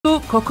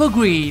Ccoco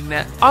Gren.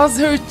 As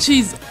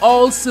she's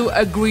also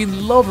a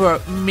green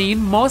lover,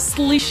 mean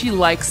mostly she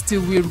likes to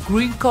wear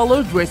green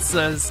colored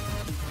dresses.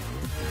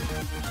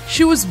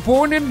 She was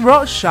born in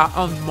Russia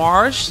on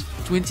March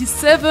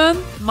 27,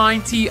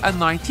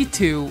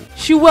 1992.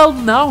 She well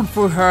known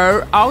for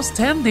her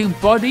outstanding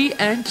body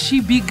and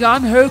she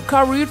began her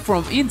career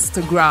from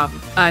Instagram.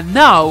 And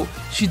now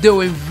she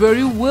doing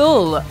very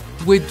well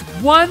with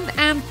 1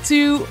 and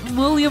 2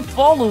 million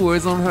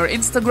followers on her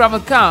Instagram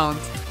account.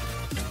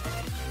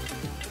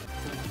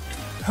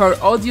 Her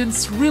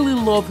audience really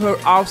love her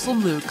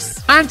awesome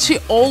looks and she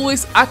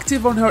always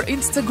active on her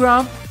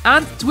Instagram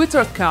and Twitter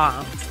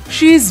account.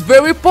 She is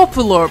very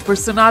popular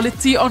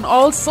personality on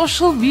all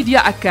social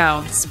media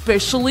accounts,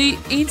 especially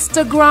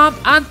Instagram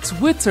and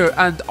Twitter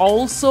and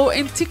also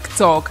in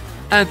TikTok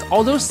and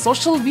other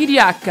social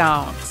media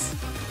accounts.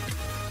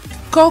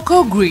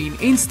 Ccoco Gren,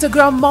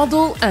 Instagram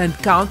model and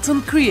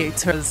content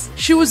creator.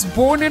 She was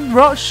born in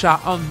Russia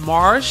on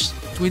March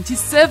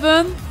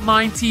 27,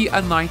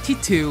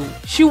 1992.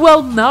 She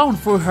well known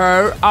for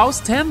her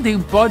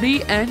outstanding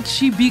body and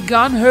she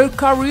began her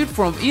career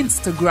from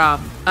Instagram.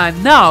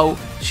 And now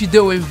she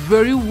doing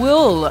very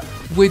well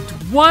with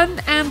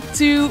 1 and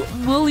 2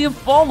 million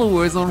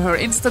followers on her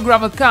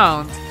Instagram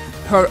account.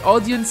 Her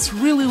audience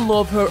really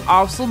love her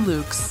awesome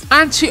looks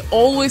and she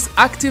always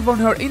active on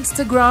her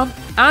Instagram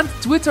and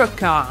Twitter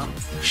account.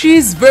 She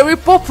is very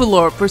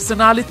popular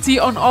personality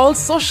on all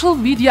social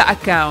media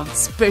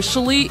accounts,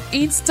 especially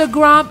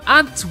Instagram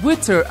and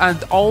Twitter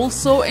and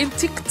also in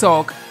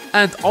TikTok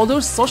and other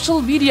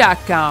social media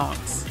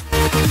accounts.